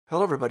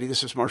Hello, everybody.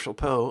 This is Marshall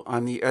Poe.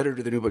 I'm the editor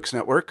of the New Books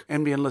Network.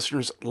 NBN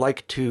listeners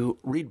like to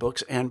read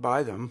books and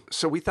buy them.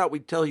 So we thought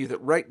we'd tell you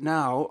that right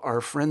now, our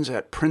friends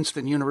at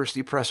Princeton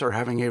University Press are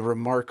having a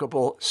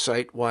remarkable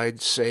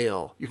site-wide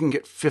sale. You can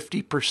get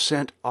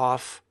 50%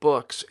 off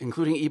books,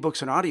 including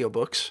ebooks and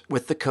audiobooks,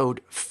 with the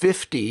code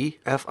 50,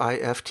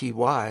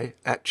 F-I-F-T-Y,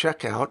 at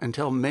checkout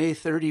until May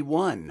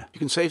 31. You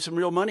can save some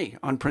real money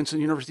on Princeton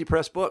University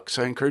Press books.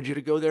 I encourage you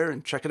to go there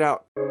and check it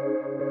out.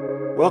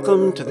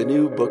 Welcome to the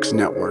New Books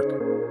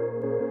Network.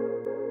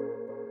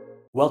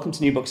 Welcome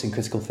to New Books in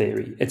Critical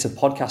Theory. It's a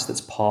podcast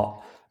that's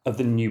part of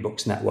the New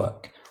Books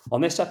Network. On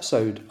this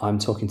episode, I'm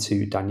talking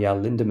to Danielle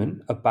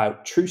Lindemann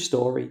about True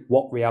Story,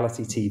 What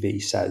Reality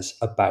TV Says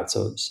About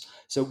Us.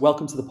 So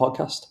welcome to the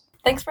podcast.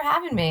 Thanks for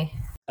having me.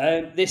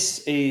 This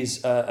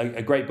is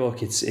a great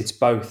book. It's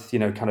both,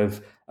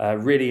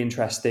 really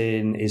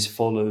interesting, is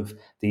full of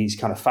these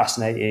kind of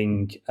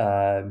fascinating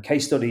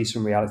case studies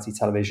from reality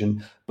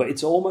television, but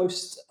it's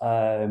almost,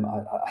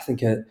 I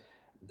think,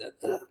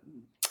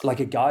 like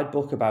a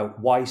guidebook about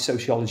why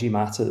sociology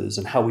matters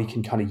and how we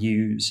can kind of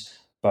use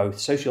both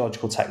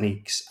sociological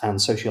techniques and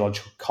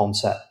sociological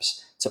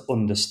concepts to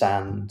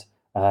understand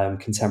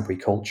contemporary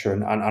culture.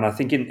 And I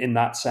think in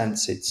that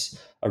sense, it's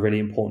a really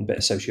important bit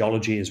of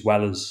sociology as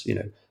well as,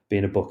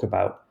 being a book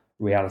about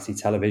reality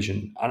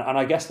television. And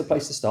I guess the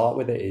place to start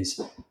with it is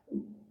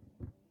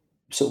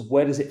sort of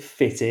where does it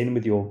fit in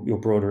with your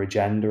broader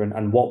agenda,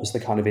 and what was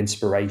the kind of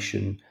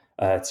inspiration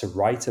to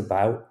write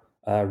about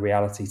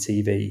reality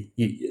TV?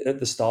 At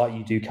the start,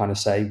 you do kind of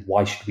say,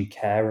 why should we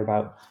care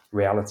about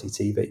reality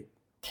TV?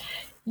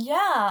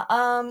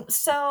 Yeah.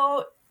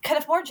 So kind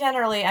of more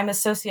generally, I'm a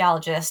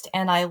sociologist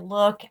and I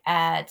look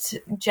at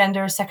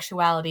gender,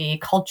 sexuality,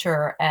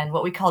 culture, and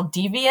what we call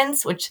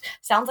deviance, which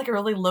sounds like a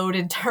really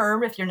loaded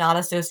term if you're not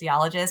a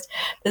sociologist.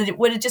 But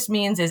what it just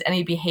means is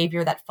any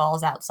behavior that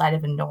falls outside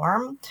of a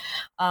norm.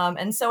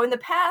 And so in the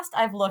past,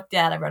 I wrote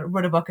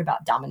a book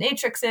about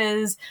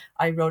dominatrixes.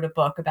 I wrote a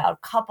book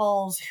about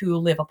couples who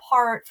live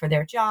apart for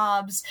their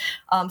jobs.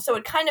 So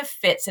it kind of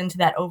fits into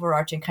that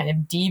overarching kind of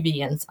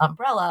deviance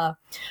umbrella.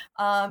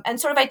 And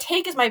sort of I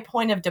take as my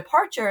point of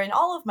departure in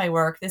all of my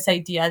work this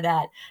idea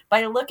that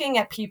by looking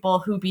at people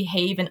who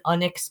behave in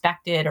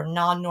unexpected or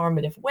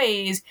non-normative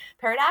ways,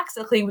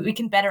 paradoxically, we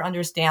can better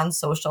understand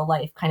social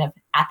life kind of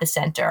at the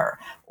center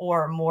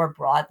or more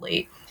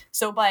broadly.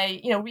 So by,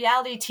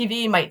 reality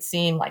TV might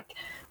seem like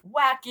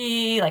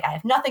wacky, like I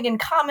have nothing in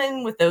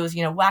common with those,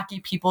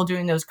 wacky people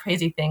doing those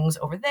crazy things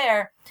over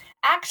there.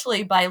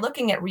 Actually, by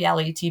looking at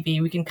reality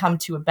TV, we can come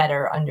to a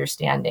better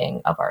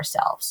understanding of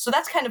ourselves. So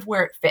that's kind of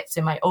where it fits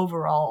in my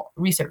overall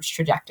research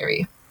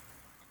trajectory.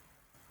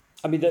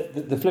 I mean,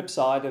 the flip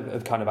side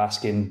of kind of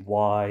asking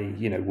why,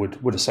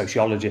 would a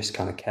sociologist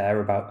kind of care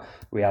about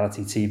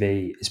reality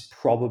TV is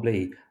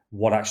probably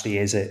what actually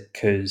is it?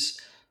 Because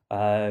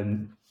I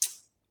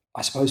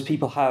suppose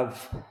people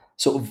have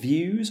sort of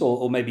views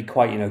or maybe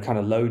quite, kind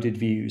of loaded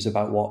views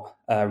about what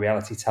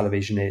reality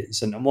television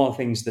is. And one of the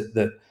things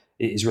that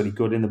is really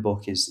good in the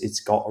book is it's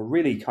got a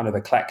really kind of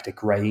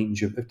eclectic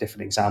range of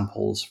different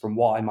examples from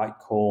what I might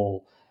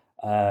call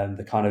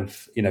the kind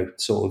of,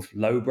 sort of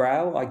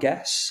lowbrow, I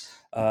guess.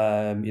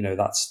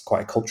 That's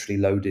quite a culturally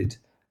loaded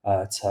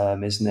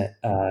term, isn't it?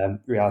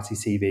 Reality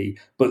TV,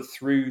 but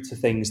through to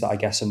things that I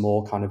guess are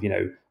more kind of,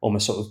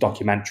 almost sort of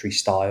documentary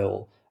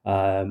style,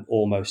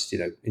 almost,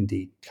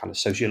 indeed kind of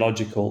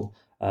sociological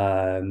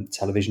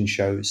television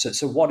shows.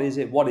 So what is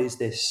it? What is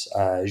this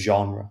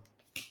genre?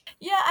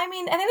 Yeah, I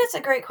mean, I think that's a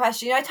great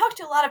question. I talk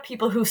to a lot of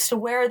people who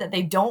swear that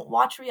they don't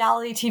watch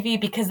reality TV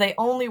because they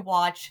only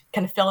watch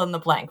kind of fill in the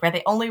blank, right?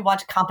 They only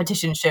watch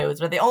competition shows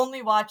or they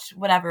only watch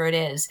whatever it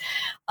is.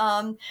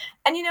 I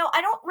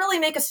don't really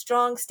make a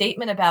strong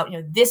statement about,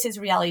 this is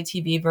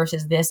reality TV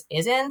versus this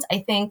isn't. I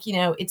think,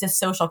 it's a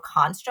social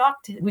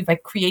construct. We've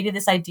created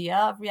this idea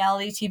of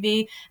reality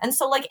TV. And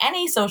so like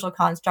any social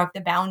construct,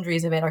 the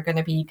boundaries of it are going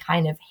to be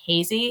kind of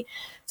hazy.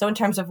 So in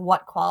terms of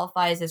what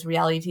qualifies as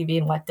reality TV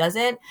and what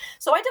doesn't.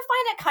 So I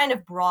define it kind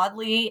of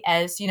broadly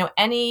as,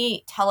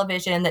 any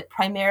television that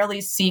primarily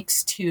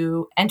seeks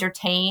to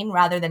entertain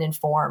rather than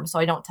inform. So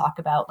I don't talk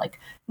about like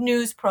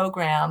news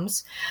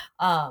programs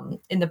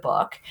in the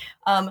book,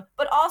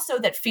 but also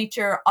that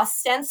feature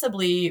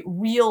ostensibly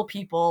real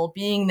people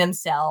being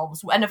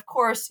themselves. And of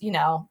course,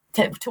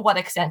 to what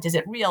extent is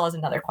it real is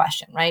another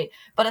question, right?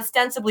 But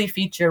ostensibly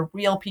feature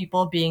real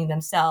people being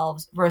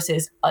themselves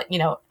versus,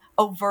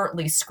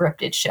 overtly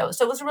scripted shows.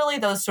 So it was really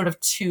those sort of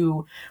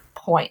 2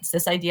 points,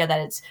 this idea that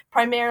it's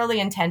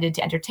primarily intended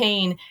to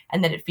entertain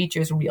and that it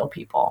features real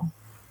people.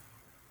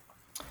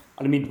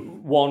 And I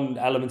mean, one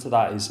element of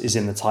that is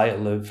in the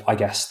title of, I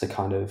guess, the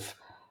kind of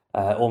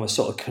almost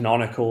sort of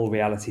canonical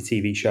reality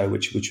TV show,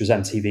 which was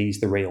MTV's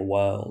The Real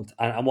World.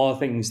 And one of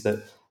the things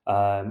that,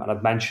 and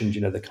I've mentioned,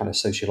 the kind of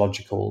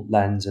sociological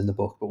lens in the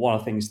book, but one of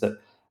the things that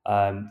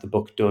the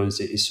book does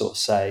is sort of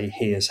say,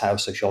 here's how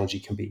sociology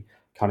can be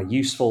kind of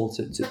useful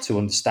to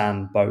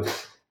understand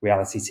both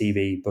reality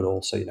TV, but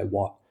also,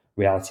 what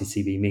reality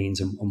TV means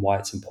and why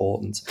it's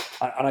important.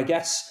 And I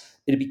guess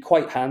it'd be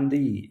quite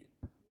handy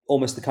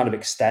almost to kind of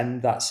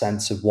extend that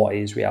sense of what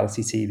is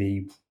reality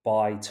TV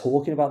by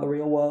talking about the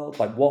real world.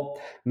 Like, what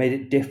made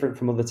it different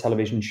from other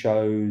television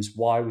shows?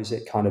 Why was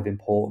it kind of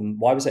important?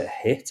 Why was it a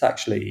hit,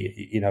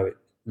 actually?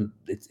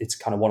 It's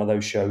kind of one of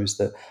those shows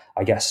that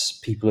I guess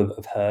people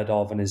have heard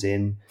of and is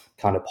in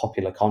kind of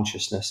popular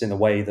consciousness in a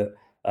way that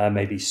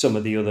maybe some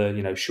of the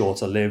other,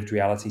 shorter lived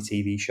reality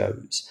TV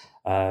shows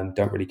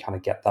don't really kind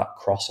of get that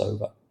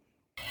crossover.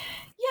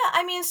 Yeah,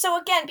 I mean,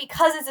 so again,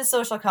 because it's a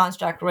social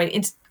construct, right,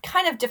 it's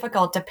kind of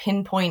difficult to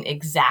pinpoint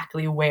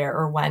exactly where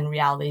or when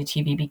reality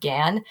TV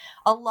began.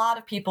 A lot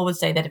of people would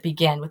say that it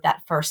began with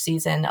that first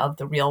season of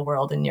The Real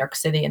World in New York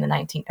City in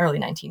the early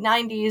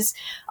 1990s.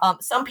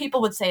 Some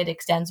people would say it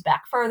extends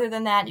back further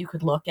than that. You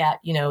could look at,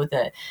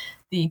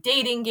 the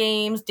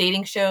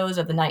dating shows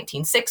of the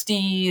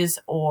 1960s,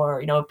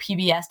 or, a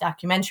PBS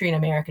documentary, An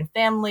American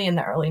Family, in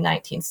the early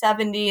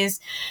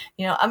 1970s.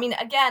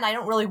 Again, I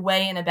don't really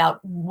weigh in about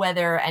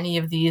whether any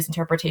of these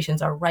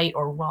interpretations are right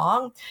or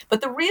wrong.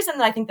 But the reason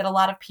that I think that a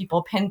lot of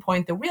people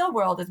pinpoint The Real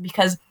World is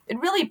because it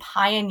really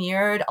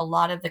pioneered a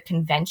lot of the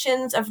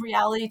conventions of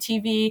reality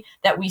TV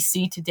that we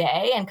see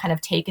today and kind of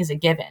take as a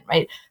given,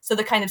 right? So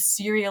the kind of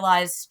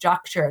serialized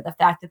structure, the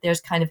fact that there's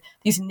kind of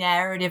these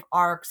narrative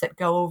arcs that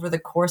go over the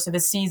course of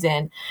a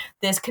season,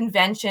 this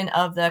convention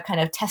of the kind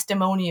of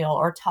testimonial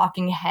or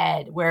talking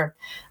head where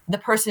the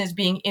person is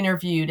being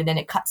interviewed and then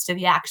it cuts to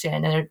the action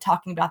and they're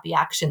talking about the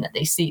action that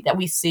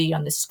we see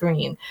on the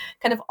screen.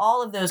 Kind of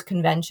all of those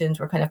conventions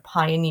were kind of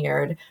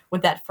pioneered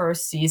with that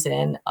first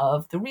season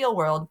of The Real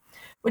World,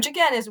 which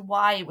again is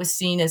why it was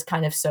seen as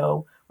kind of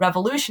so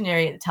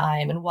revolutionary at the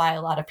time and why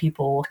a lot of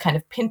people kind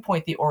of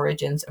pinpoint the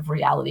origins of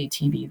reality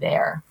TV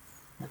there.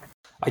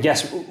 I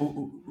guess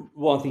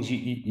one of the things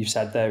you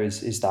said there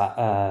is that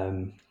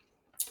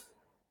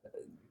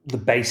the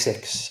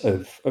basics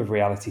of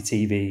reality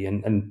TV,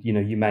 and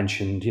you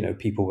mentioned,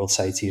 people will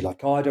say to you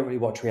like, oh, I don't really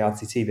watch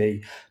reality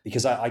TV,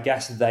 because I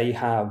guess they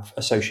have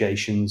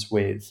associations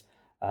with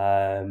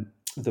the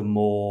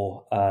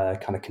more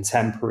kind of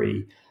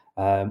contemporary,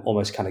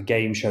 almost kind of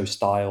game show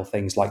style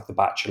things like The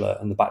Bachelor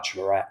and The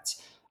Bachelorette,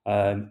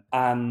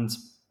 and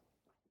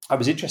I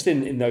was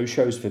interested in those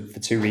shows for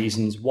two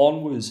reasons.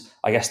 One was,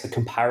 I guess, the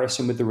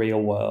comparison with the real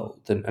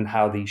world and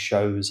how these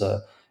shows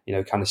are,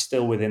 kind of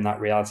still within that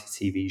reality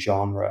TV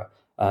genre,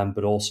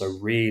 but also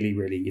really,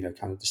 really,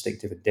 kind of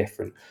distinctive and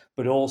different.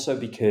 But also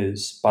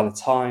because by the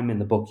time in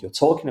the book you're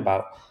talking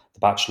about The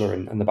Bachelor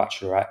and The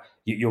Bachelorette,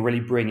 you're really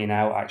bringing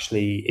out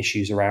actually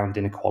issues around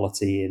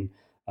inequality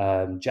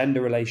in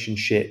gender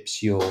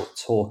relationships. You're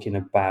talking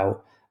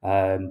about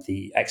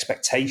the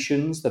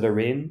expectations that are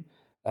in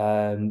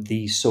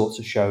these sorts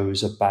of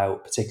shows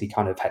about particularly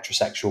kind of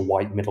heterosexual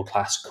white middle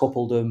class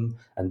coupledom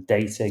and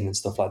dating and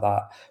stuff like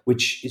that,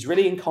 which is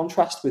really in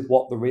contrast with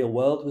what the real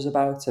world was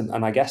about,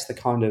 and I guess the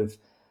kind of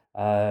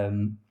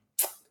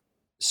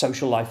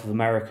social life of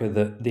America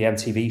that the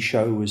MTV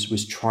show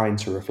was trying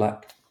to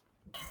reflect.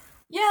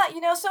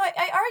 Yeah, so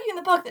I argue in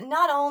the book that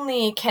not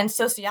only can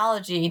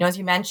sociology, as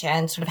you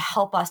mentioned, sort of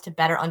help us to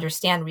better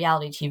understand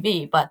reality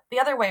TV, but the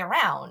other way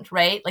around,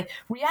 right? Like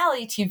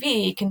reality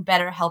TV can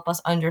better help us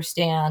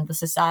understand the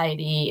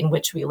society in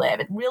which we live.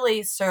 It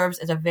really serves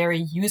as a very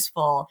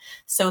useful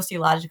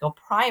sociological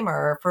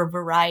primer for a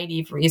variety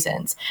of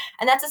reasons.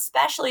 And that's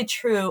especially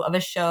true of a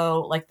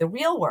show like The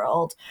Real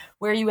World,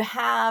 where you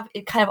have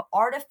it kind of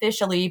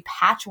artificially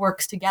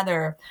patchworks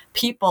together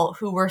people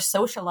who were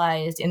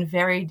socialized in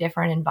very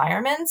different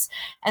environments.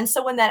 And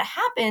so when that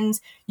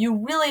happens, you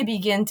really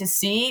begin to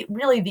see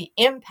really the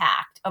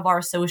impact of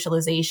our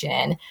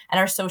socialization and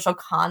our social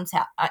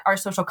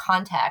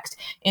context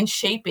in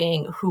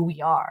shaping who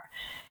we are.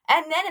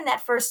 And then in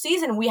that first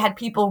season, we had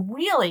people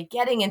really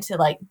getting into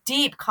like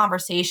deep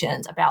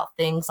conversations about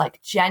things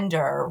like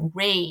gender,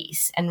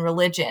 race, and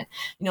religion,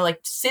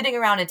 like sitting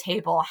around a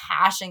table,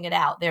 hashing it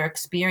out, their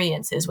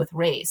experiences with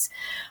race.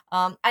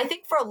 I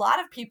think for a lot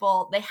of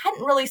people, they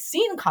hadn't really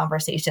seen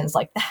conversations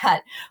like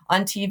that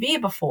on TV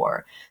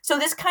before. So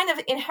this kind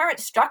of inherent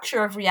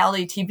structure of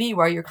reality TV,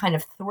 where you're kind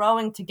of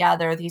throwing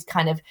together these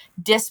kind of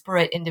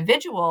disparate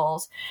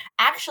individuals,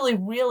 actually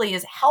really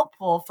is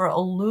helpful for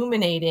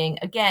illuminating,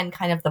 again,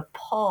 kind of the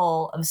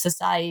pull of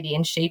society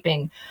and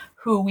shaping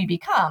who we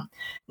become.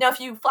 Now,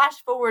 if you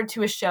flash forward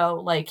to a show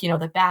like,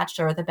 The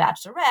Bachelor or The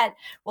Bachelorette,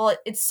 well,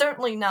 it's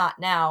certainly not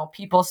now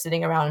people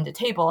sitting around a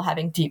table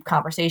having deep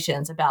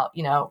conversations about,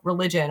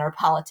 religion or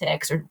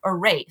politics or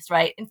race,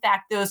 right? In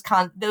fact,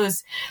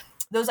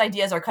 those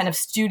ideas are kind of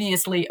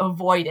studiously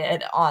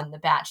avoided on The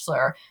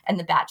Bachelor and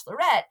The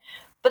Bachelorette.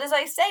 But as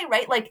I say,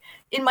 right, like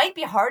it might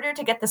be harder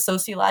to get the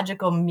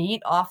sociological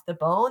meat off the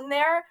bone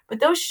there, but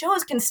those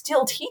shows can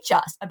still teach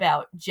us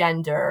about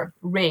gender,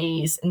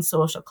 race, and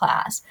social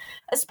class,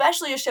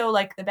 especially a show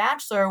like The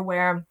Bachelor,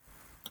 where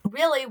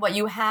really what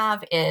you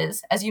have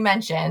is, as you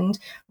mentioned,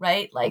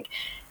 right, like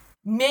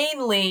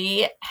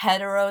mainly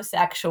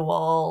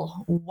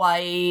heterosexual,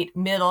 white,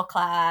 middle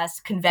class,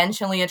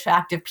 conventionally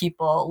attractive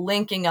people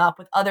linking up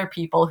with other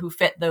people who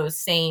fit those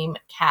same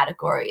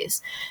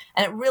categories.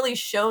 And it really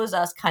shows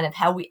us kind of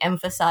how we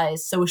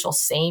emphasize social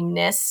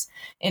sameness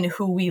in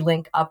who we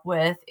link up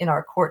with in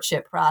our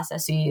courtship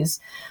processes,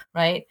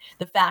 right?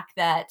 The fact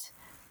that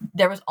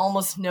there was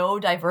almost no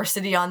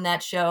diversity on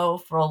that show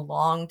for a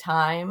long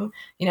time.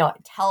 You know,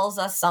 it tells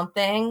us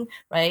something,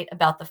 right,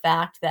 about the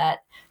fact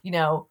that, you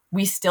know,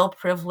 we still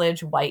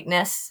privilege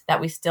whiteness,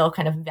 that we still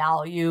kind of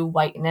value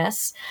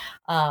whiteness.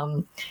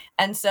 And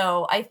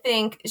so I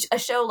think a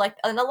show like,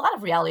 and a lot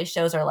of reality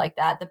shows are like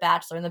that. The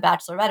Bachelor and The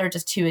Bachelorette are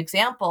just two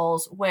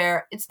examples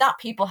where it's not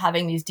people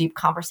having these deep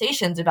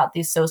conversations about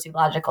these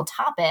sociological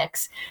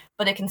topics,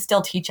 but it can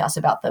still teach us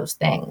about those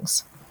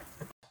things.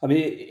 I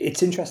mean,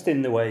 it's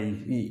interesting the way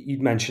you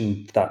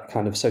mentioned that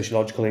kind of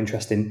sociological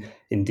interest in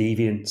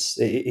deviance.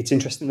 It's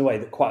interesting the way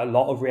that quite a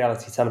lot of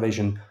reality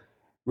television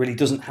really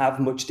doesn't have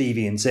much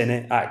deviance in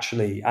it,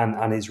 actually,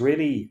 and is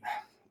really,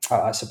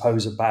 I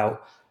suppose,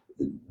 about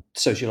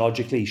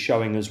sociologically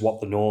showing us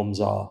what the norms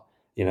are,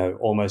 you know,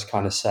 almost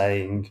kind of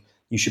saying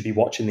you should be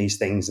watching these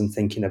things and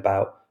thinking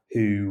about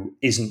who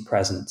isn't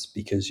present,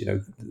 because, you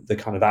know, the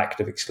kind of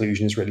act of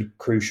exclusion is really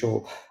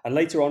crucial. And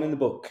later on in the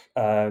book,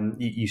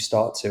 you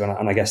start to,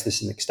 and I guess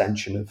this is an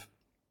extension of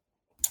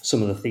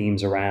some of the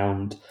themes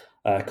around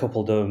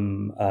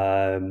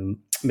coupledom,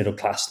 middle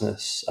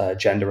classness,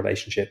 gender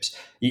relationships.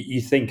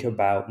 You think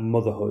about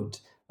motherhood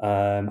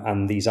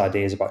and these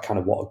ideas about kind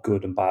of what a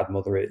good and bad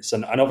mother is.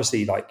 And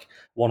obviously, like,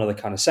 one of the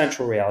kind of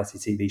central reality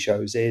TV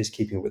shows is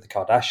Keeping Up with the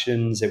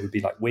Kardashians. It would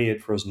be like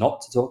weird for us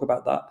not to talk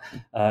about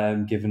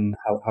that, given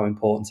how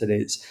important it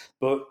is.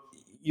 But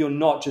you're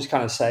not just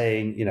kind of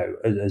saying, you know,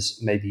 as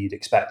maybe you'd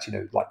expect, you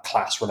know, like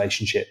class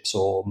relationships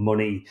or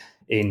money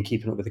in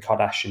Keeping Up with the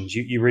Kardashians.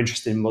 You were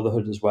interested in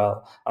motherhood as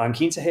well. And I'm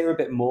keen to hear a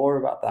bit more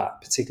about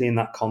that, particularly in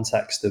that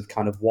context of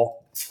kind of what,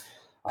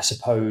 I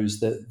suppose,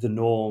 the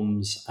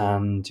norms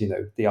and, you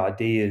know, the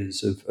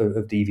ideas of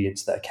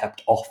deviance that are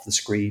kept off the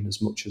screen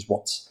as much as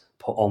what's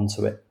put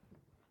onto it.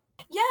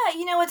 Yeah,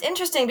 you know, it's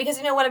interesting because,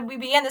 you know, when we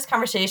began this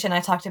conversation, I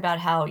talked about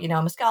how, you know,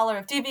 I'm a scholar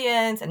of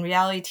deviance and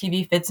reality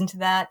TV fits into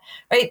that,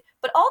 right?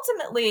 But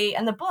ultimately,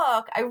 in the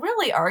book, I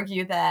really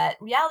argue that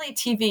reality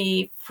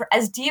TV, for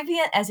as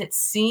deviant as it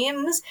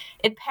seems,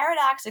 it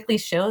paradoxically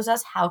shows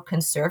us how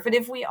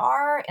conservative we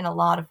are in a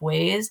lot of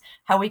ways,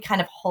 how we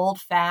kind of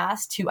hold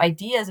fast to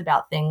ideas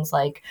about things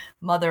like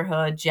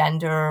motherhood,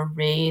 gender,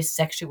 race,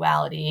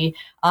 sexuality.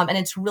 And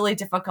it's really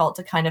difficult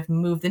to kind of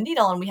move the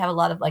needle. And we have a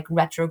lot of like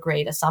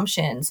retrograde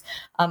assumptions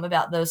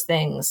about those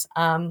things.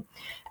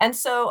 And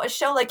so a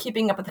show like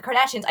Keeping Up with the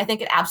Kardashians, I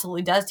think it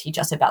absolutely does teach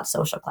us about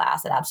social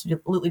class. It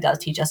absolutely does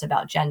teach us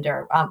about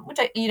gender, which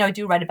I, you know,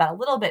 do write about a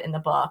little bit in the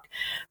book.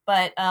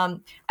 But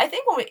I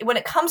think when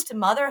it comes to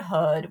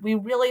motherhood, we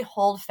really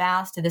hold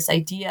fast to this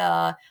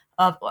idea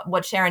of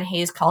what Sharon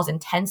Hayes calls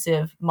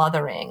intensive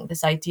mothering,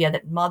 this idea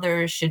that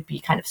mothers should be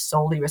kind of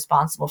solely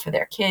responsible for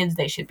their kids.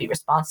 They should be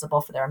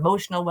responsible for their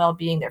emotional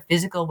well-being, their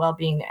physical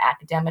well-being, their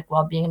academic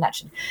well-being, and that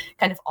should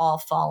kind of all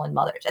fall on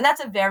mothers. And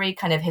that's a very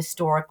kind of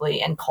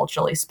historically and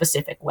culturally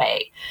specific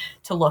way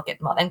to look at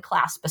mother, and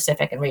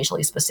class-specific and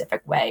racially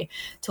specific way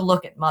to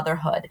look at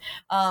motherhood.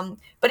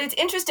 But it's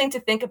interesting to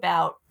think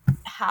about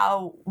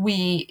how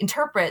we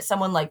interpret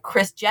someone like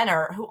Kris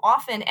Jenner, who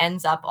often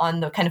ends up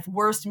on the kind of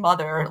worst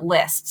mother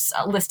lists,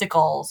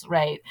 listicles,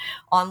 right,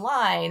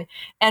 online,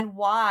 and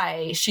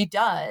why she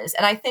does.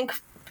 And I think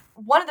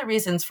one of the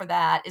reasons for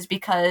that is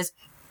because,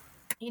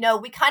 you know,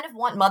 we kind of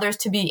want mothers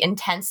to be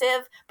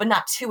intensive, but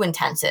not too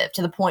intensive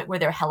to the point where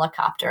they're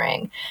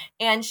helicoptering.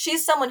 And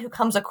she's someone who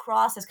comes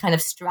across as kind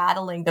of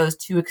straddling those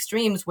two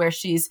extremes, where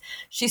she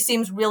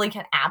seems really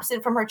kind of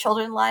absent from her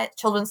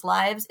children's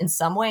lives in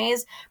some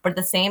ways, but at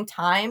the same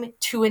time,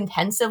 too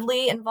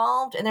intensively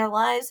involved in their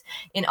lives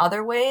in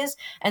other ways.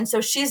 And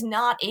so she's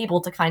not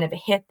able to kind of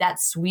hit that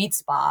sweet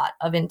spot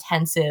of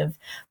intensive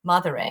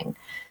mothering.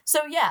 So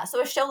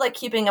a show like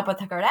Keeping Up with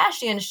the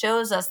Kardashians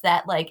shows us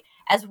that, like,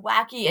 as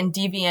wacky and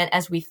deviant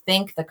as we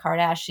think the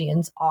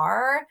Kardashians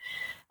are,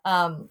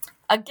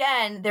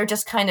 again, they're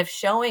just kind of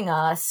showing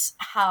us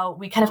how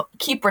we kind of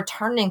keep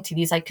returning to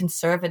these like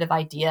conservative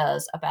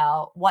ideas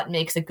about what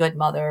makes a good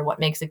mother, what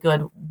makes a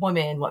good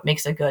woman, what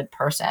makes a good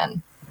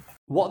person.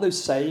 What are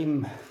those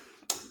same,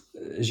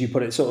 as you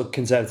put it, sort of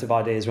conservative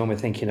ideas when we're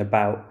thinking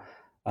about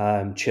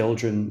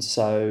children?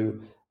 So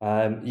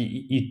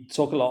you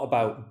talk a lot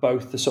about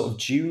both the sort of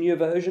junior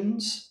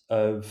versions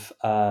of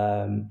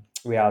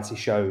reality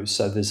shows.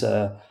 So there's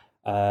a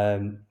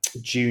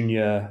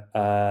junior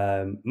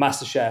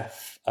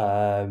MasterChef,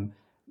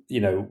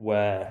 you know,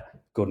 where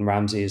Gordon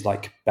Ramsay is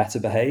like better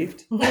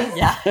behaved.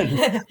 Yeah.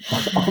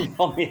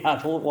 on the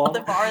adult one.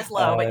 The bar is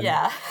low, but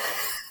yeah.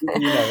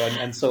 You know,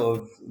 and sort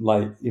of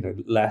like, you know,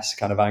 less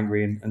kind of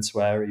angry and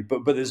sweary.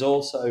 But there's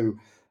also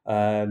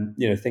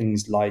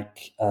Things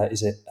like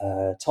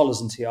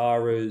Toddlers and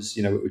Tiaras,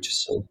 which is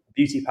sort of a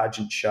beauty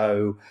pageant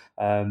show.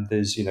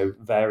 There's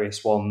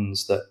various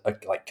ones that are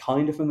like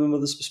kind of from the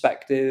mother's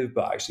perspective,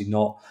 but actually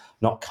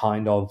not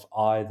kind of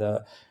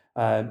either.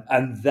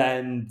 And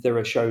then there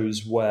are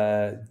shows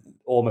where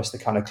almost the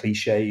kind of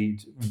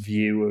cliched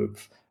view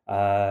of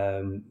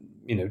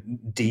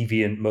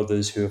deviant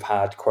mothers who have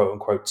had quote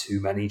unquote too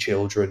many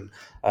children,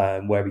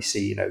 where we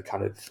see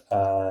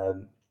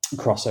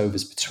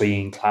crossovers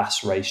between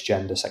class, race,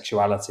 gender,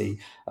 sexuality,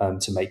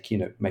 to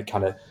make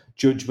kind of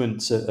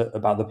judgments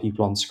about the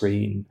people on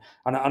screen.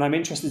 And I'm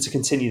interested to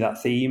continue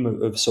that theme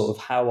of sort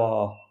of how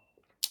our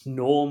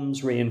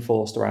norms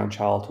reinforced around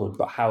childhood,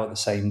 but how at the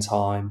same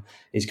time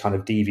is kind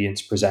of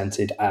deviance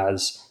presented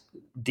as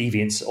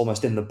deviance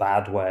almost in the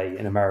bad way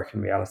in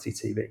American reality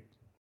TV.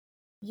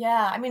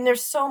 Yeah, I mean,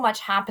 there's so much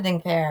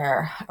happening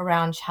there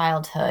around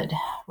childhood,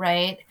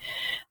 right?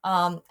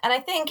 And I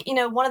think,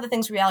 one of the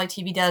things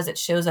reality TV does, it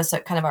shows us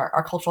kind of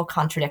our cultural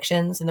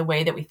contradictions in the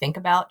way that we think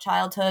about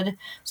childhood.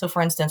 So,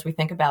 for instance, we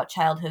think about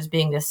childhood as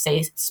being this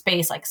safe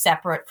space, like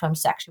separate from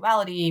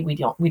sexuality. We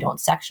don't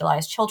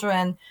sexualize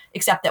children,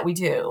 except that we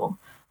do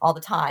all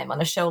the time.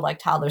 On a show like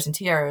Toddlers and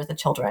Tiaras, the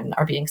children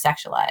are being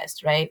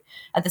sexualized, right?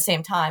 At the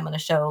same time, on a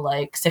show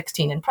like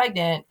 16 and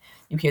Pregnant,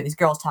 you hear these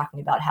girls talking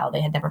about how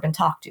they had never been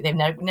talked to. They've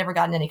never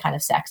gotten any kind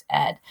of sex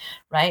ed,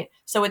 right?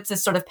 So it's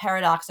this sort of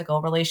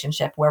paradoxical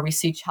relationship where we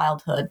see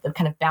childhood, the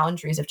kind of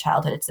boundaries of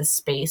childhood. It's this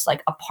space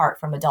like apart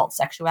from adult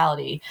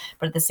sexuality,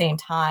 but at the same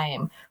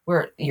time,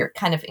 you're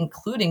kind of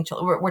including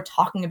children. We're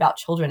talking about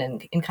children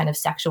in kind of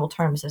sexual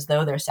terms as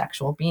though they're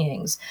sexual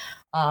beings.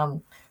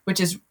 Which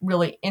is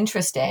really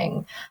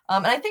interesting.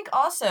 And I think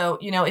also,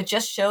 it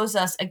just shows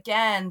us,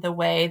 again, the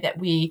way that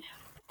we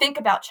think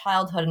about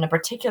childhood in a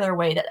particular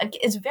way that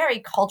is very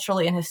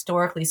culturally and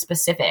historically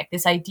specific.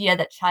 This idea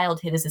that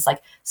childhood is this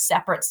like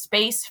separate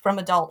space from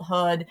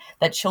adulthood,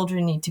 that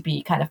children need to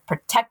be kind of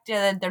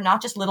protected. They're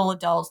not just little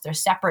adults, they're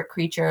separate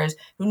creatures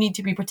who need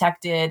to be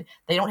protected.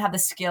 They don't have the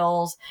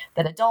skills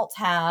that adults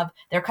have.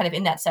 They're kind of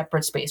in that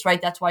separate space,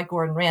 right? That's why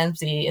Gordon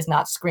Ramsay is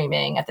not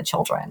screaming at the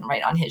children,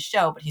 right, on his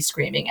show, but he's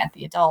screaming at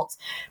the adults.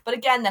 But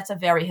again, that's a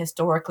very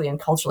historically and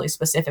culturally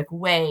specific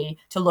way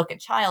to look at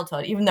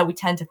childhood, even though we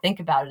tend to think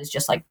about it as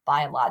just like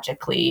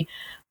biologically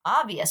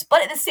obvious.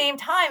 But at the same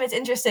time, it's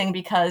interesting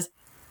because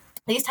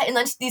these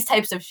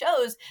types of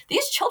shows,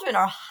 these children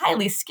are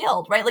highly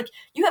skilled, right? Like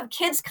you have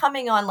kids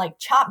coming on like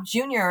Chopped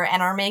Junior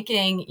and are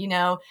making,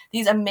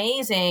 these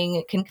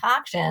amazing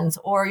concoctions,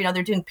 or,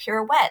 they're doing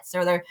pirouettes,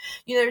 or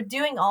they're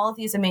doing all of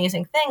these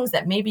amazing things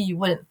that maybe you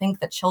wouldn't think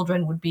that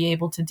children would be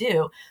able to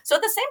do. So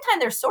at the same time,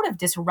 they're sort of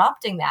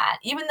disrupting that,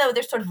 even though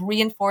they're sort of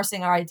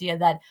reinforcing our idea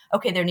that,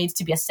 okay, there needs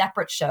to be a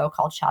separate show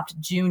called Chopped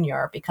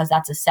Junior because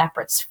that's a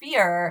separate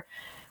sphere.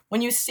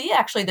 When you see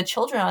actually the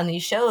children on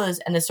these shows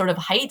and the sort of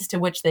heights to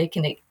which they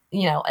can,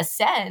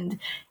 ascend,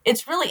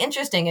 it's really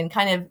interesting and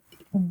kind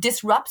of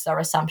disrupts our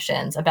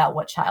assumptions about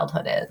what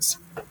childhood is.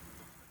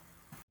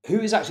 Who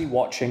is actually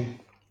watching?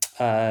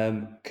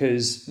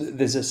 Because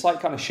there's a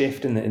slight kind of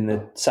shift in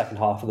the second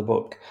half of the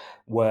book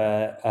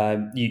where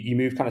you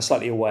move kind of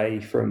slightly away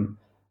from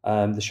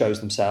the shows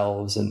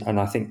themselves, and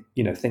I think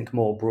think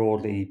more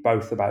broadly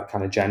both about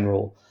kind of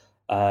general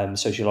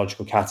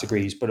sociological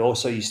categories, but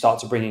also you start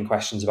to bring in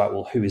questions about,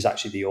 well, who is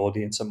actually the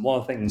audience? And one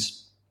of the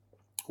things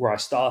where I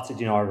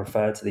started, I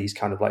referred to these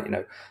kind of like,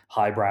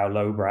 highbrow,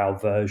 lowbrow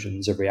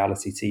versions of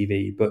reality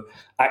TV, but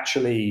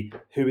actually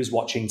who is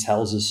watching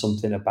tells us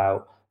something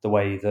about the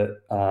way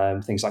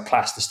that things like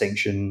class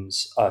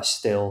distinctions are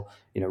still,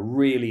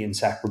 really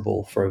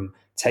inseparable from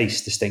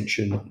taste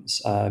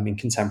distinctions in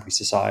contemporary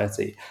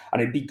society.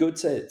 And it'd be good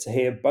to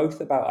hear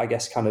both about, I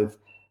guess, kind of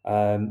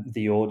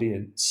the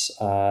audience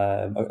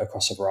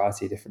across a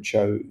variety of different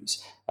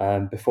shows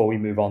before we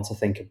move on to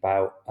think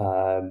about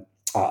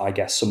I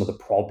guess some of the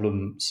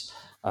problems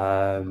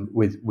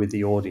with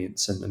the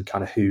audience and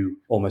kind of who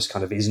almost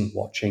kind of isn't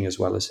watching as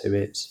well as who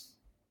is.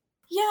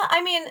 Yeah,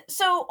 I mean,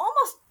 so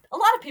almost a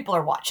lot of people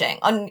are watching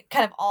on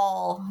kind of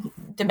all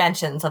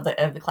dimensions of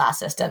the class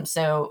system.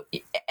 So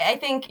I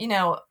think,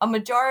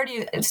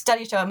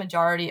 studies show a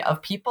majority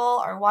of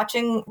people are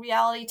watching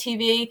reality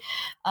TV.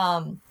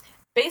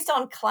 Based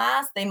on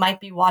class, they might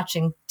be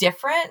watching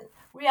different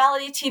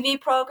reality TV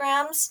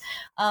programs.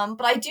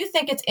 But I do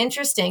think it's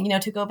interesting,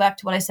 to go back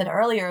to what I said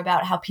earlier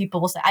about how people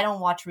will say, I don't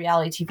watch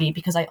reality TV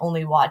because I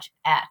only watch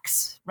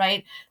X,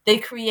 right? They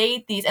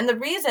create these. And the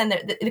reason,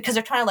 because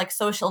they're trying to like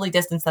socially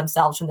distance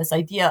themselves from this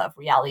idea of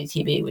reality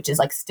TV, which is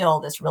like still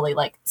this really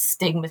like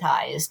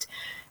stigmatized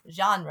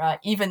genre,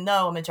 even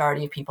though a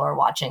majority of people are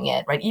watching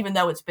it, right? Even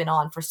though it's been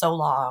on for so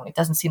long, it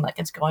doesn't seem like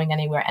it's going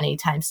anywhere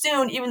anytime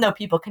soon. Even though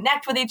people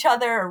connect with each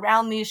other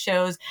around these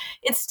shows,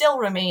 it still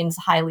remains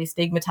highly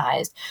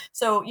stigmatized.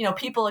 So,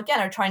 people again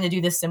are trying to do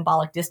this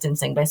symbolic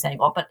distancing by saying,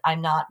 well, but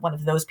I'm not one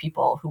of those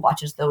people who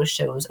watches those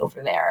shows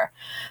over there,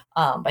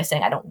 by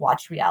saying I don't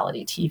watch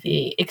reality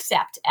TV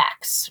except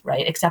X,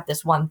 right? Except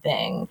this one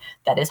thing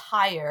that is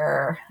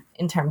higher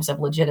in terms of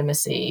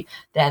legitimacy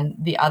than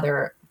the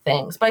other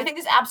things. But I think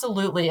there's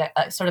absolutely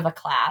a sort of a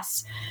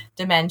class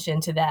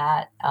dimension to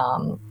that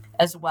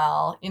as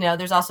well.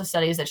 There's also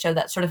studies that show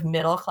that sort of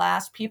middle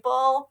class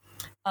people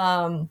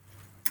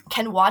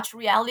can watch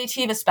reality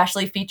TV,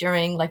 especially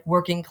featuring like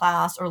working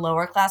class or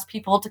lower class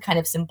people, to kind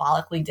of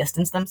symbolically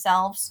distance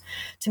themselves,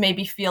 to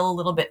maybe feel a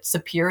little bit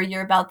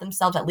superior about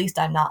themselves. At least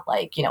I'm not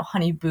like,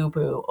 honey boo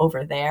boo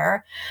over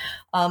there.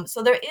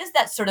 So there is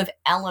that sort of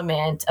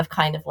element of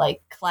kind of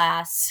like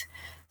class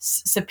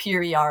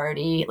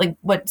superiority, like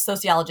what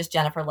sociologist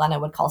Jennifer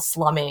Lennon would call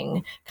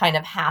slumming, kind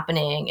of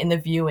happening in the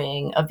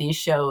viewing of these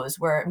shows,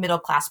 where middle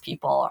class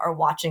people are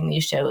watching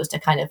these shows to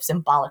kind of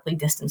symbolically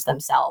distance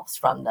themselves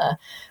from the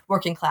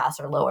working class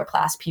or lower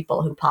class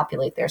people who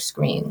populate their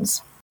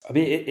screens. I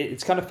mean,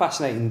 it's kind of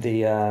fascinating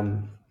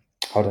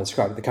how to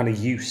describe it, the kind of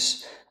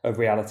use of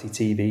reality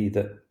TV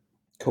that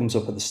comes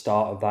up at the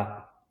start of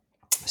that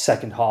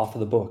second half of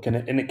the book, and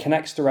it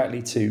connects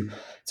directly to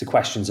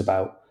questions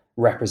about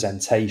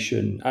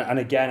representation. And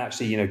again,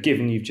 actually,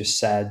 given you've just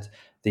said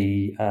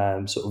the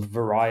sort of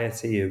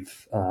variety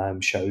of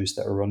shows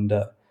that are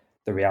under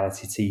the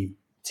reality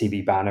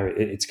TV banner,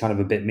 it's kind of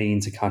a bit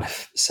mean to kind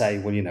of say,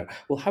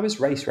 well, how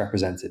is race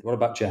represented? What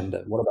about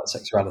gender? What about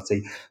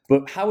sexuality?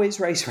 But how is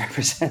race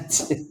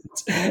represented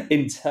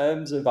in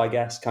terms of, I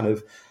guess, kind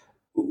of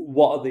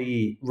what are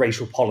the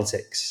racial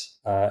politics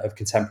of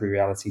contemporary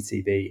reality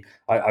TV?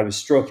 I was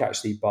struck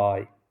actually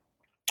by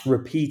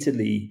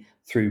repeatedly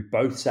through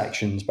both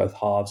sections, both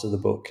halves of the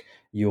book,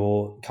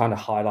 you're kind of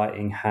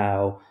highlighting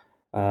how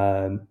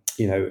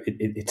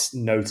it's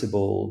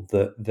notable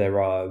that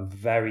there are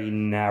very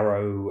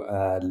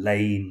narrow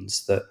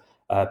lanes that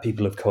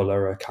people of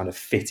color are kind of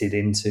fitted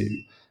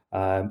into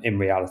in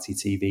reality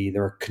TV.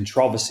 There are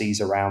controversies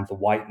around the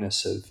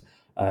whiteness of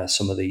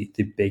some of the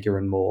bigger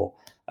and more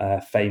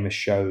famous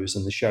shows,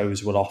 and the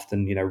shows will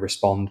often,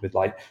 respond with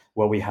like,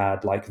 well, we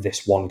had like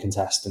this one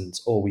contestant,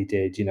 or we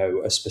did,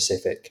 a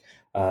specific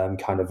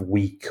kind of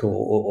week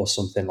or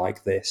something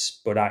like this.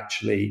 But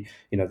actually,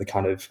 the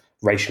kind of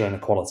racial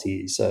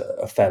inequalities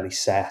are fairly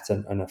set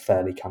and are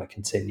fairly kind of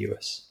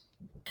continuous.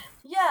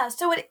 Yeah,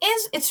 so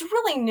it's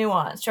really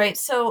nuanced, right?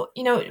 So,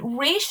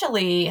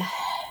 racially,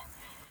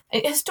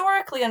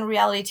 historically on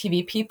reality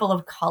TV, people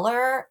of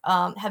color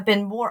have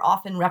been more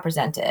often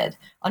represented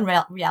on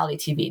reality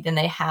TV than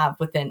they have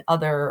within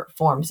other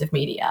forms of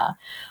media.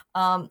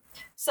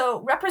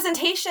 So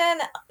representation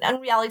on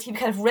reality TV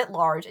kind of writ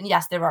large, and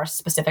yes, there are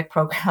specific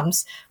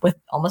programs with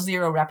almost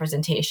zero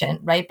representation,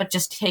 right? But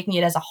just taking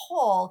it as a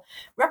whole,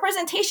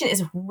 representation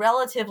is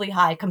relatively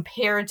high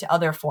compared to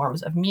other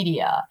forms of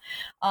media.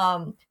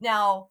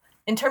 Now,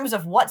 in terms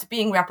of what's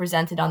being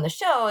represented on the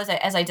show,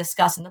 as I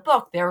discuss in the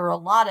book, there are a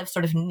lot of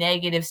sort of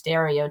negative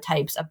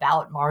stereotypes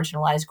about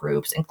marginalized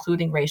groups,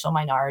 including racial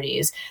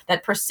minorities,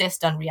 that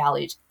persist on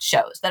reality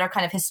shows, that are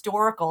kind of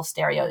historical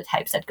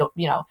stereotypes that go,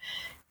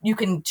 you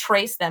can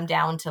trace them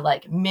down to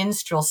like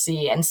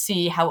minstrelsy and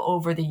see how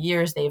over the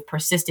years they've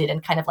persisted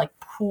and kind of like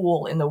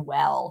pool in the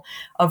well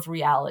of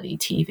reality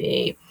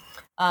TV.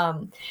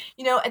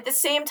 At the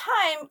same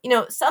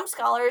time, some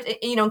scholars,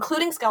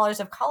 including scholars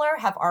of color,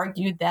 have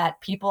argued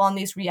that people on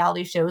these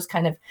reality shows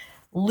kind of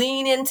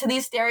lean into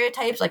these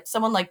stereotypes, like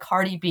someone like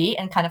Cardi B,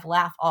 and kind of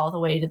laugh all the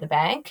way to the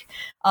bank.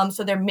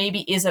 So there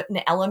maybe is an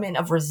element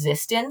of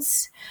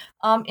resistance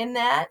in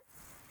that.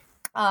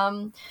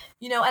 And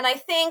I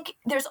think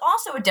there's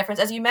also a difference,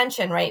 as you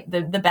mentioned, right?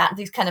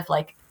 These kind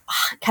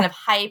of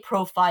high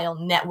profile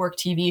network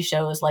TV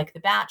shows like The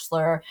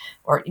Bachelor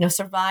or,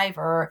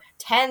 Survivor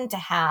tend to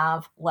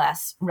have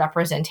less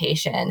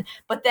representation.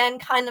 But then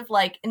kind of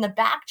like in the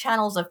back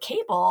channels of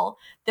cable,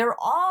 there are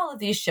all of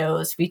these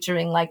shows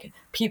featuring like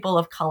people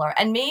of color.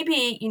 And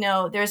maybe,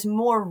 there's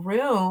more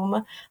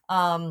room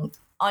on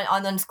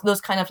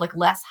those kind of like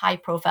less high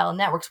profile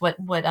networks, what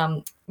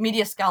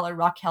media scholar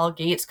Raquel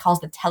Gates calls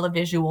the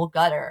televisual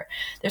gutter.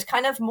 There's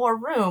kind of more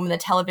room in the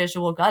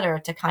televisual gutter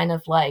to kind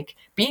of like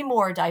be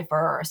more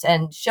diverse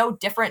and show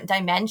different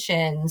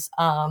dimensions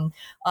of,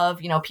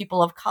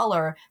 people of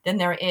color than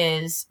there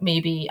is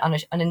maybe on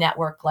a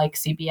network like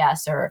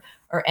CBS or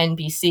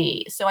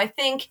NBC. So I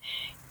think,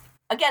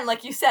 again,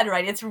 like you said,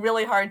 right, it's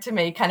really hard to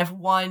make kind of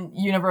one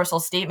universal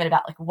statement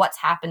about like what's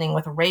happening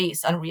with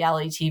race on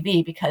reality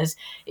TV, because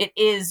it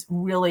is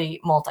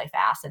really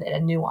multifaceted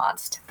and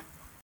nuanced.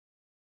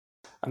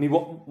 I mean,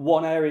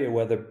 one area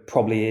where there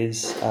probably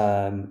is,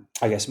 I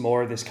guess,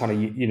 more of this kind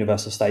of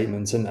universal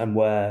statement and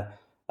where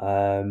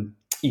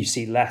you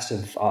see less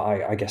of,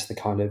 I guess, the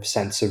kind of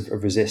sense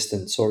of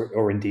resistance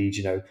or indeed,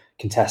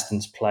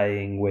 contestants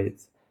playing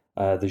with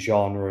the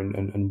genre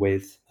and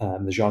with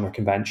the genre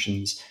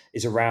conventions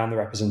is around the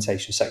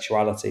representation of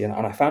sexuality. And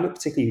I found it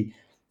particularly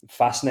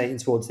fascinating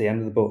towards the end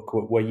of the book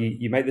where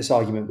you make this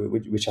argument,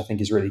 which I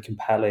think is really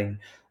compelling,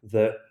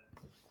 that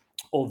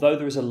although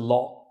there is a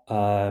lot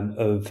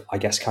of, I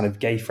guess, kind of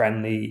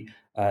gay-friendly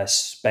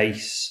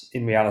space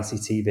in reality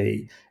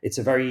TV, it's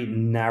a very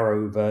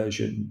narrow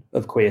version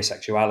of queer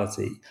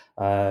sexuality.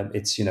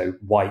 It's,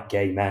 white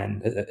gay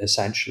men,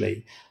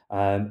 essentially.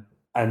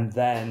 And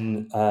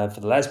then for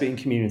the lesbian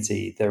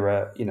community, there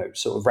are,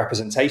 sort of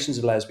representations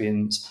of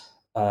lesbians,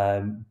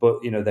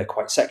 but, they're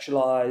quite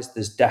sexualized.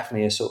 There's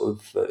definitely a sort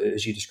of,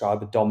 as you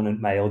describe, a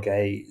dominant male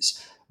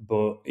gaze.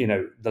 But,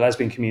 the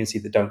lesbian community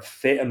that don't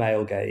fit a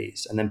male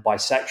gaze, and then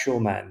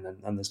bisexual men,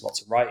 and there's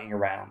lots of writing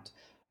around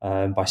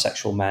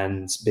bisexual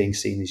men being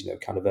seen as,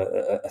 kind of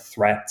a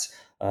threat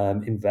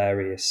in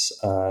various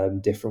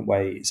different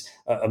ways,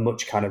 are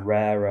much kind of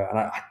rarer.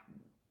 And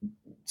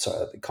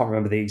sorry, I can't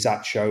remember the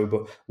exact show,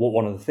 but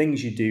one of the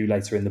things you do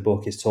later in the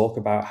book is talk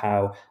about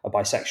how a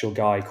bisexual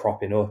guy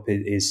cropping up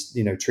is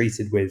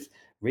treated with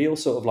real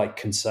sort of like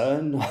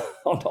concern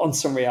on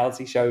some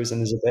reality shows,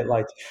 and is a bit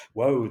like,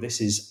 whoa,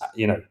 this is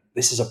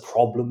a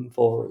problem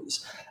for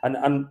us. And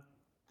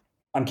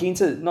I'm keen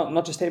to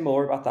not just hear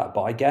more about that,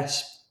 but I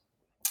guess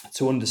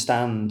to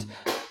understand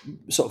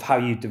sort of how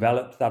you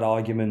developed that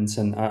argument,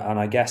 and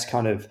I guess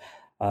kind of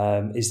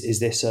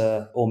is this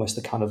almost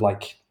a kind of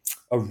like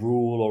a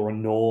rule or a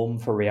norm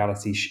for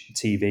reality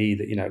TV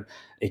that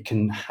it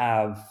can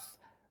have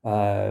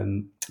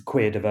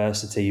queer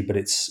diversity, but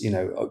it's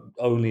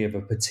only of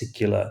a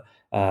particular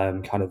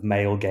kind of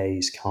male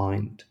gaze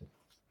kind.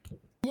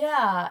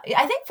 Yeah,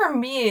 I think for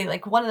me,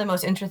 like one of the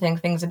most interesting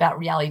things about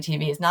reality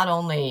TV is not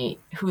only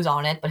who's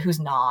on it, but who's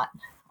not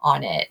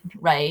on it,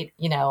 right?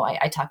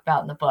 I talk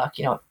about in the book,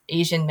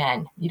 Asian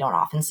men you don't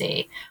often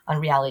see on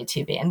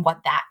reality TV, and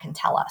what that can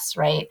tell us,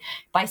 right?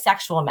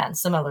 Bisexual men,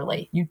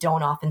 similarly, you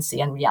don't often see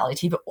on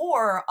reality TV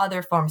or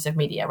other forms of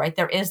media, right?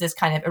 There is this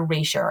kind of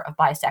erasure of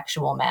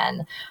bisexual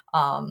men,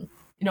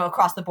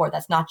 across the board.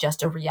 That's not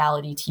just a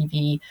reality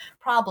TV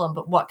problem,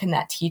 but what can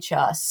that teach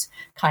us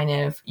kind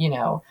of,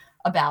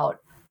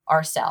 about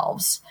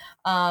ourselves?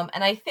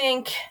 And I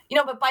think,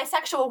 but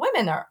bisexual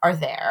women are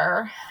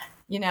there,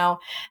 and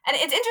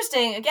it's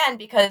interesting, again,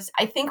 because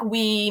I think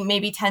we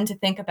maybe tend to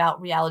think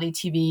about reality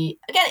TV,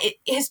 again, it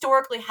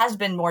historically has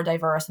been more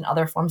diverse than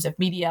other forms of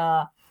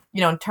media,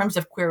 in terms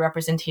of queer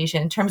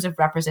representation, in terms of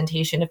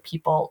representation of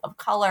people of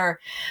color.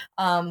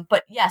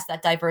 But yes,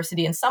 that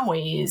diversity in some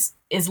ways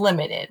is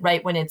limited,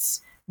 right? When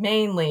it's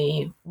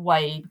mainly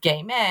white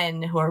gay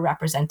men who are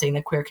representing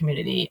the queer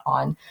community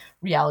on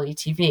reality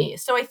TV.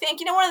 So I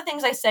think, one of the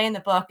things I say in the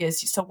book is,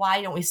 so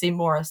why don't we see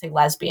more, say,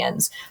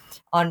 lesbians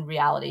on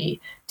reality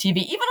TV,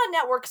 even on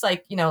networks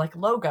like, like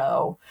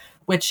Logo,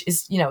 which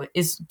is,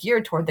 is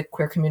geared toward the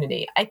queer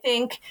community. I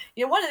think,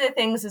 one of the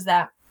things is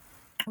that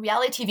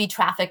reality TV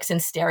traffics in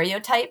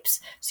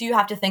stereotypes. So you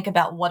have to think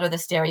about what are the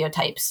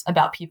stereotypes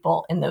about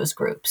people in those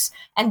groups,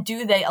 and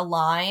do they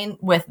align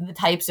with the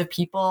types of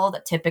people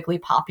that typically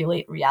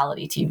populate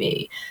reality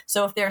TV?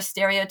 So if there are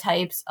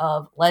stereotypes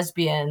of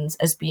lesbians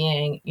as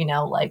being,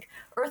 like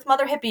Earth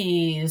Mother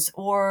hippies,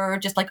 or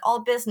just like all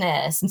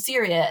business and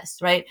serious,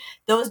 right?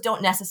 Those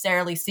don't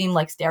necessarily seem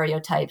like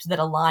stereotypes that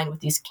align with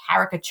these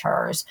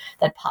caricatures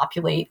that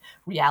populate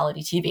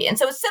reality TV. And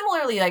so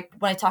similarly, like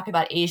when I talk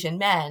about Asian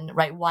men,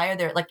 right? Why are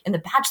there, like in The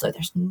Bachelor,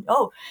 there's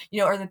no,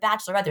 or The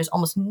Bachelorette, there's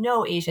almost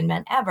no Asian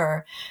men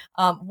ever.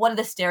 What are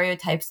the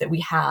stereotypes that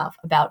we have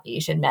about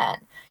Asian men?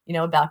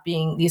 About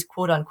being these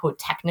quote unquote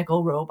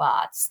technical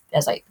robots,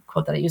 as I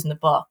quote that I use in the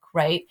book,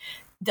 right?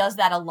 Does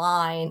that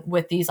align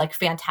with these like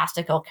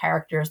fantastical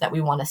characters that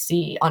we want to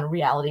see on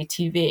reality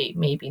TV?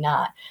 Maybe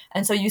not.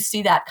 And so you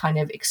see that kind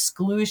of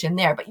exclusion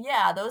there. But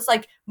yeah, those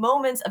like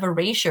moments of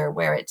erasure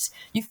where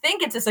you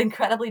think it's this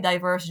incredibly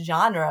diverse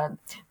genre,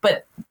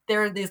 but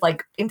there are these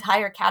like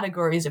entire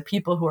categories of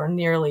people who are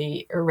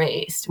nearly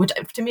erased, which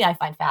to me I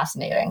find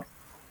fascinating.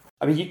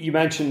 I mean, you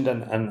mentioned,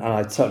 and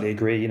I totally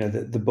agree,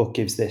 the book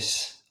gives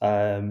this,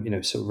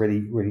 sort of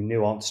really, really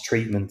nuanced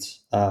treatment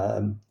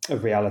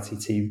of reality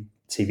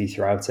TV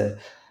throughout it.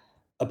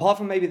 Apart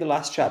from maybe the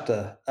last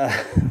chapter,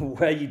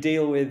 where you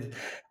deal with,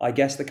 I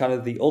guess, the kind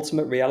of the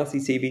ultimate reality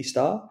TV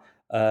star,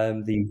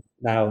 the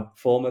now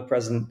former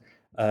President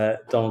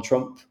Donald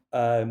Trump.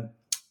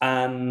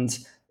 And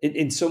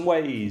in some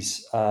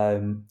ways,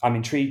 I'm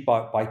intrigued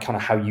by kind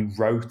of how you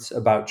wrote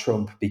about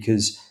Trump,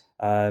 because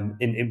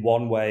in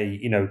one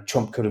way,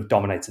 Trump could have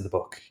dominated the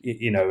book.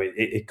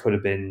 It could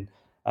have been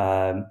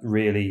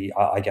really,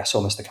 I guess,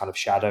 almost a kind of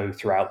shadow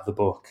throughout the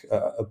book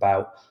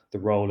about the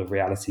role of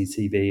reality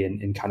TV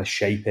in kind of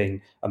shaping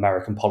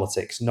American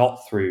politics,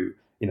 not through,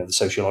 the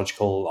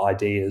sociological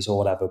ideas or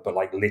whatever, but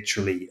like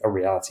literally a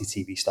reality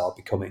TV star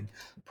becoming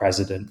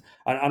president.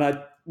 And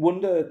I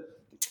wonder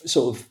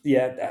sort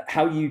of,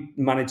 how you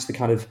managed to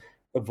kind of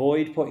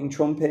avoid putting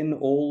Trump in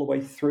all the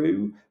way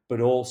through, but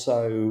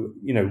also,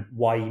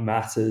 why he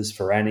matters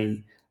for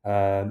any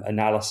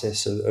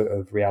analysis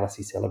of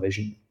reality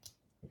television.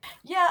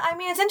 Yeah, I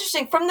mean, it's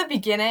interesting. From the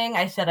beginning,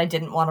 I said I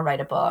didn't want to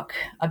write a book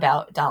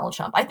about Donald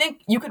Trump. I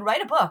think you could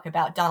write a book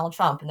about Donald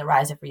Trump and the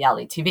rise of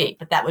reality TV,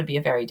 but that would be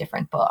a very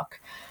different book,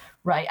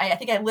 right? I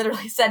think I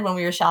literally said when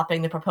we were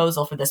shopping the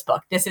proposal for this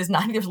book, there's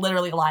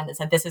literally a line that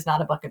said, this is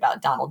not a book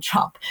about Donald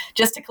Trump.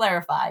 Just to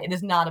clarify, it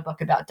is not a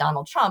book about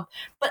Donald Trump,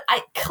 but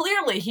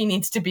clearly he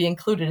needs to be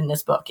included in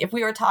this book. If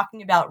we were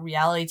talking about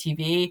reality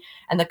TV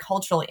and the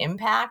cultural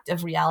impact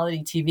of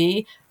reality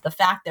TV, the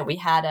fact that we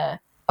had a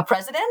a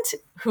president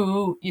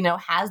who,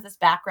 has this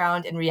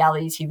background in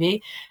reality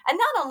TV. And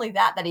not only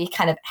that he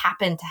kind of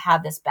happened to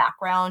have this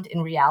background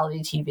in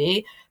reality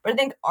TV, but I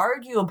think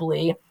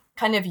arguably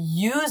kind of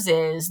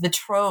uses the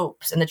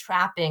tropes and the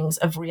trappings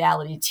of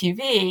reality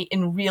TV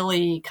in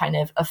really kind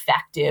of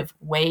effective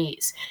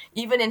ways.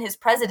 Even in his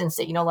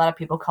presidency, a lot of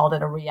people called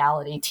it a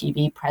reality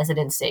TV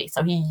presidency.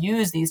 So he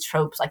used these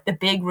tropes like the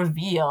big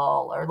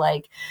reveal or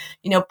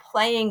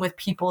playing with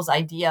people's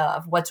idea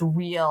of what's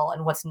real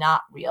and what's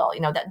not real.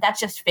 That's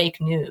just fake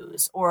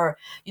news. Or,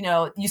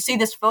 you see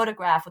this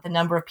photograph with a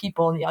number of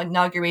people in the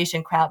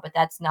inauguration crowd, but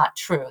that's not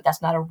true.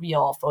 That's not a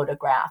real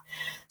photograph.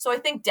 So I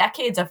think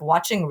decades of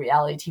watching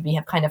reality TV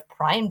have kind of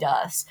primed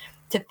us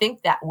to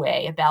think that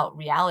way about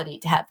reality,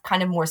 to have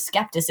kind of more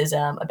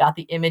skepticism about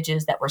the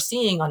images that we're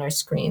seeing on our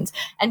screens.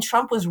 And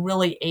Trump was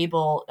really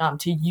able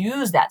to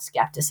use that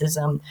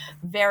skepticism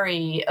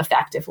very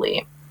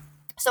effectively.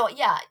 So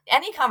yeah,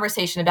 any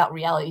conversation about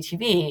reality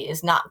TV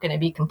is not going to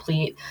be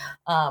complete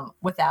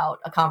without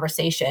a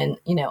conversation,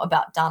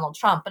 about Donald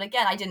Trump. But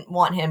again, I didn't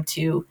want him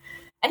to.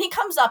 And he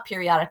comes up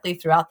periodically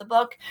throughout the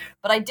book,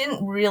 but I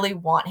didn't really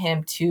want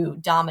him to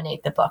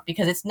dominate the book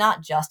because it's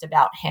not just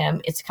about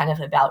him. It's kind of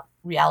about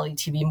reality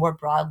TV more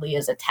broadly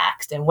as a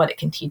text and what it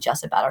can teach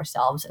us about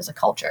ourselves as a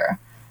culture.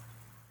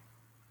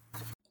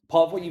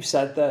 Part of what you've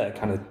said there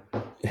kind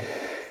of,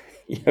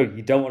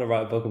 you don't want to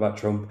write a book about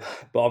Trump,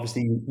 but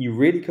obviously you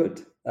really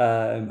could.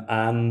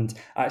 And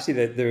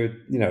actually there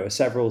are,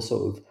 several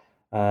sort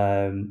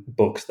of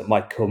books that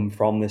might come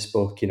from this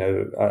book.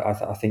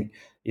 I think,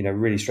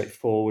 really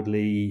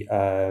straightforwardly,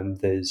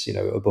 there's,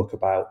 a book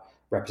about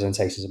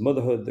representations of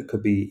motherhood that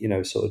could be,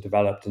 sort of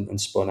developed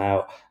and spun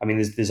out. I mean,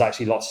 there's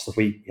actually lots of stuff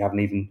we haven't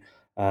even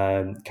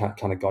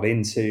kind of got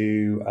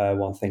into.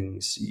 One of the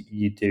things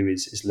you do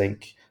is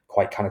link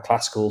quite kind of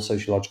classical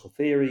sociological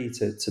theory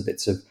to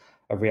bits of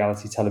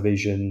reality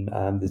television.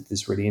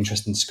 There's really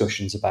interesting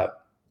discussions about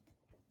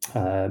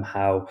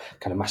how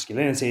kind of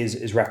masculinity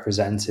is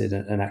represented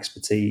and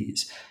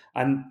expertise.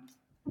 And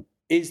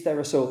is there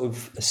a sort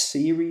of a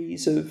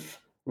series of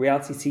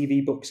reality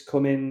TV books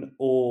coming,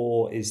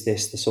 or is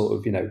this the sort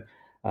of,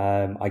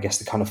 I guess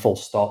the kind of full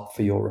stop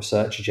for your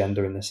research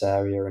agenda in this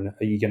area? And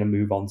are you going to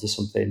move on to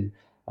something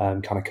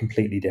kind of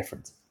completely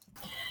different?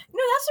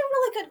 That's a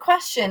really good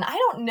question. I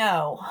don't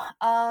know.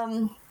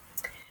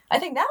 I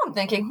think now I'm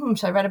thinking,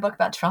 should I write a book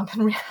about Trump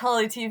and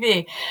reality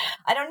TV?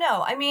 I don't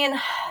know. I mean,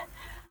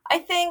 I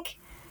think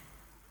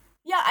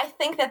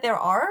that there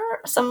are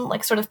some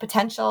sort of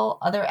potential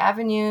other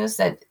avenues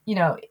that,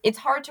 it's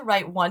hard to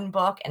write one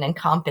book and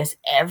encompass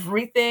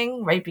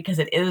everything, right? Because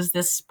it is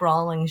this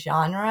sprawling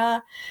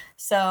genre.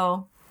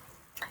 So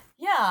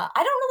yeah,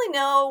 I don't really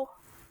know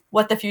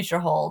what the future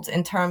holds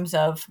in terms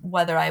of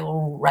whether I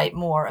will write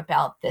more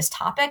about this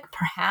topic,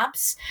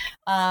 perhaps.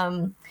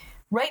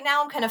 Right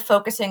now, I'm kind of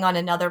focusing on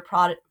another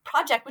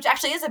project, which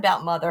actually is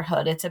about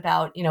motherhood. It's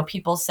about,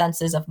 people's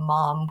senses of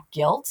mom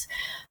guilt.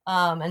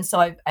 And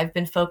so I've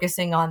been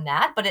focusing on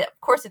that. But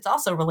of course, it's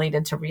also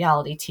related to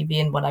reality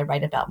TV and what I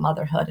write about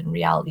motherhood and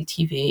reality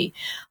TV.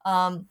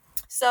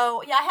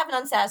 So yeah, I have an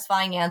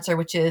unsatisfying answer,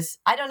 which is,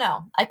 I don't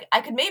know. I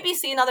could maybe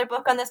see another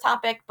book on this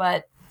topic,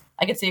 but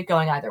I could see it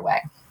going either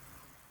way.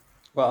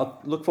 Well,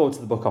 I'll look forward to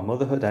the book on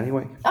motherhood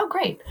anyway. Oh,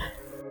 great.